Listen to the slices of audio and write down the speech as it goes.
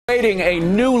awaiting a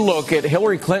new look at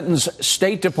Hillary Clinton's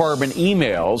State Department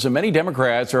emails, and many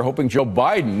Democrats are hoping Joe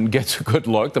Biden gets a good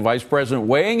look. The vice president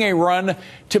weighing a run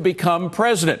to become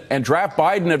president. And draft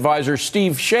Biden advisor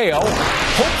Steve Schale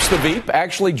hopes the Veep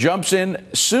actually jumps in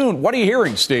soon. What are you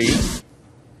hearing, Steve?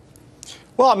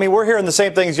 Well, I mean, we're hearing the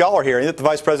same things y'all are hearing, that the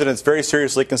vice president's very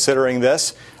seriously considering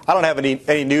this. I don't have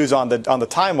any news on the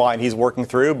timeline he's working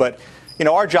through, but you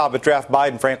know, our job at Draft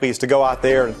Biden, frankly, is to go out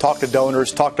there and talk to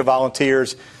donors, talk to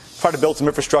volunteers, try to build some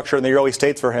infrastructure in the early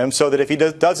states for him so that if he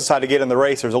does decide to get in the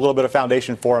race, there's a little bit of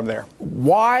foundation for him there.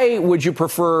 Why would you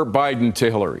prefer Biden to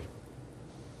Hillary?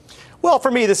 Well,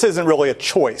 for me, this isn't really a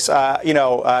choice.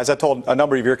 As I told a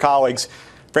number of your colleagues,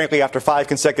 frankly, after 5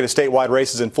 consecutive statewide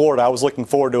races in Florida, I was looking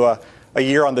forward to a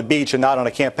year on the beach and not on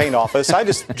a campaign office. I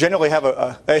just generally have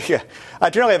a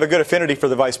good affinity for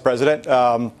the vice president.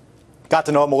 Got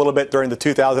to know him a little bit during the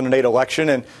 2008 election,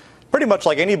 and pretty much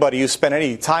like anybody who spent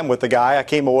any time with the guy, I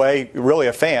came away really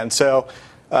a fan. So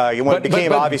when it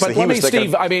became obvious that he was thinking...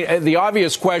 Steve, I mean, the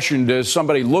obvious question to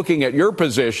somebody looking at your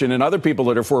position and other people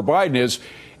that are for Biden is,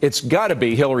 it's got to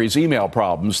be Hillary's email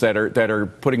problems that are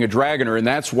putting a drag on her, and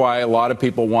that's why a lot of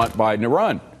people want Biden to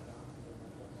run.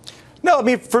 No, I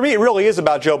mean, for me, it really is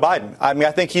about Joe Biden. I mean,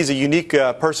 I think he's a unique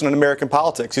person in American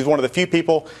politics. He's one of the few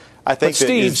people, I think,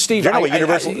 but Steve,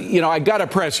 I got to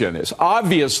press you on this.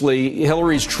 Obviously,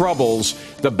 Hillary's troubles,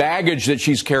 the baggage that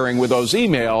she's carrying with those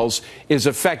emails, is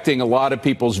affecting a lot of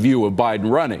people's view of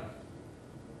Biden running.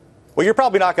 Well, you're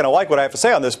probably not going to like what I have to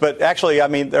say on this, but actually, I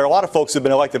mean, there are a lot of folks who've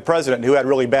been elected president who had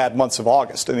really bad months of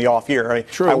August in the off year. I mean,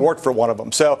 True. I worked for one of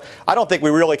them. So I don't think we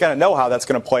really kind of know how that's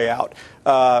going to play out.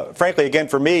 Frankly, again,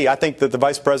 for me, I think that the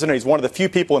vice president, he's one of the few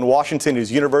people in Washington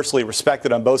who's universally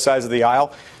respected on both sides of the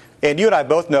aisle. And you and I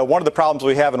both know one of the problems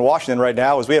we have in Washington right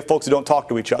now is we have folks who don't talk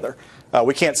to each other.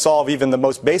 We can't solve even the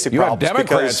most basic problems. You have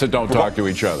Democrats that don't talk to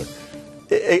each other.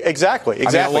 Exactly. I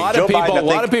mean, a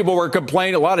lot of people were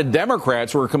complaining. A lot of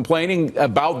Democrats were complaining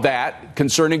about that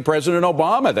concerning President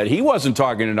Obama, that he wasn't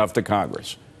talking enough to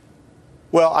Congress.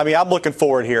 Well, I mean, I'm looking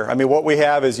forward here. I mean, what we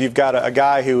have is you've got a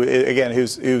guy who, again,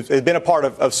 who's been a part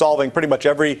of solving pretty much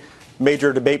every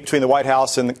major debate between the White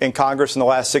House and Congress in the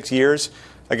last 6 years.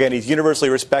 Again, he's universally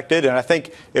respected, and I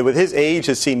think with his age,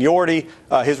 his seniority,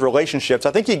 his relationships,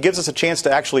 I think he gives us a chance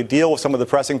to actually deal with some of the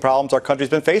pressing problems our country's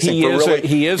been facing.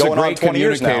 He is a great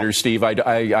communicator, Steve.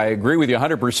 I agree with you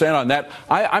 100% on that.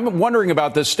 I'm wondering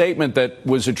about this statement that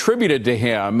was attributed to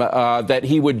him, that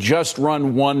he would just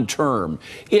run one term.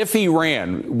 If he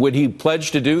ran, would he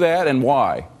pledge to do that, and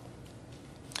why?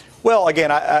 Well,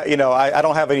 again, I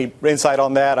don't have any insight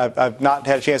on that. I've not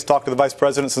had a chance to talk to the vice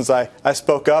president since I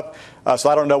spoke up, so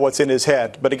I don't know what's in his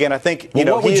head. But again, I think,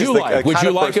 what would you like? Would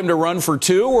you like him to run for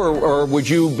 2, or would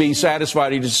you be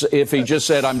satisfied if he just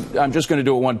said, I'm just going to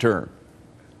do it one term?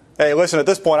 Hey, listen, at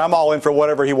this point, I'm all in for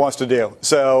whatever he wants to do.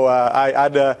 So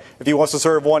if he wants to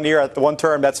serve 1 year at one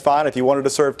term, that's fine. If he wanted to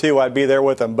serve 2, I'd be there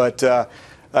with him. But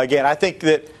again, I think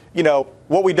that,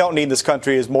 what we don't need in this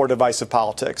country is more divisive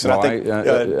politics. And I think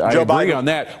Joe agree Biden on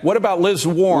that. What about Liz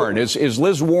Warren? Is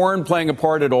Liz Warren playing a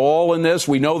part at all in this?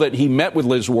 We know that he met with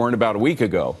Liz Warren about a week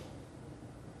ago.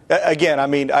 Again, I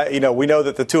mean, we know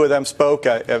that the two of them spoke.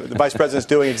 The vice president's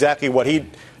doing exactly what he's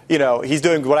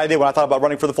doing what I did when I thought about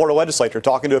running for the Florida legislature,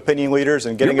 talking to opinion leaders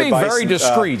and getting advice. You're being very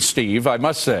discreet, Steve, I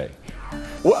must say.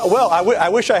 Well, I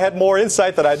wish I had more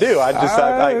insight than I do. I'm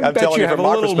telling you from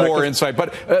my perspective. A little more insight.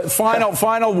 But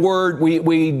final word.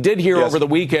 We did hear over the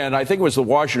weekend, I think it was the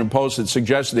Washington Post that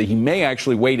suggested that he may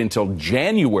actually wait until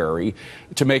January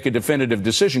to make a definitive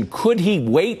decision. Could he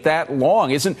wait that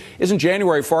long? Isn't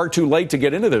January far too late to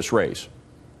get into this race?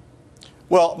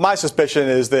 Well, my suspicion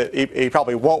is that he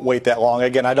probably won't wait that long.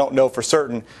 Again, I don't know for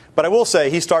certain, but I will say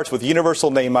he starts with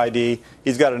universal name ID.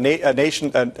 He's got a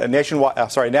national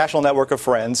network of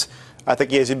friends. I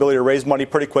think he has the ability to raise money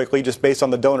pretty quickly, just based on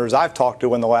the donors I've talked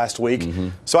to in the last week.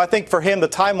 So I think for him, the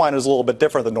timeline is a little bit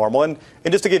different than normal. And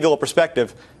just to give you a little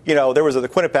perspective, there was the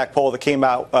Quinnipiac poll that came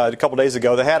out a couple days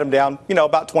ago that had him down,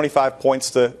 about 25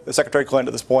 points to Secretary Clinton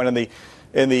at this point in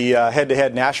the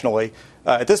head-to-head nationally.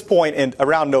 At this point, in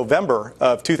around November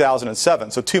of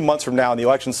 2007, so 2 months from now in the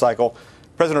election cycle,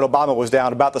 President Obama was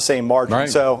down about the same margin. Right.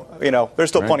 So, there's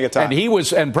still plenty of time.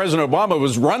 And President Obama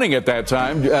was running at that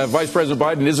time. Vice President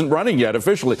Biden isn't running yet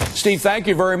officially. Steve, thank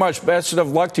you very much. Best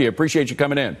of luck to you. Appreciate you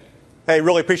coming in. Hey,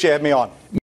 really appreciate having me on.